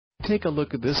Take a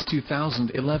look at this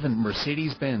 2011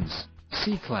 Mercedes-Benz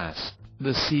C-Class.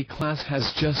 The C-Class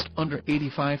has just under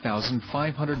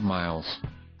 85,500 miles.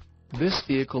 This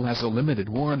vehicle has a limited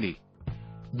warranty.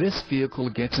 This vehicle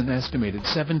gets an estimated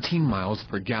 17 miles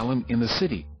per gallon in the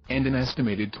city, and an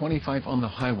estimated 25 on the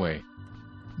highway.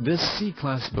 This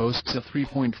C-Class boasts a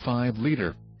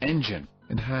 3.5-liter engine,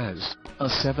 and has a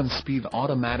 7-speed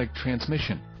automatic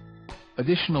transmission.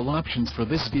 Additional options for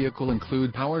this vehicle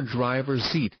include power driver's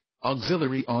seat,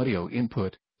 auxiliary audio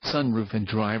input, sunroof and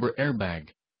driver airbag.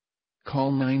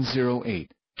 Call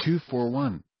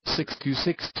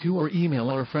 908-241-6262 or email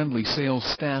our friendly sales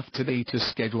staff today to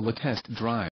schedule a test drive.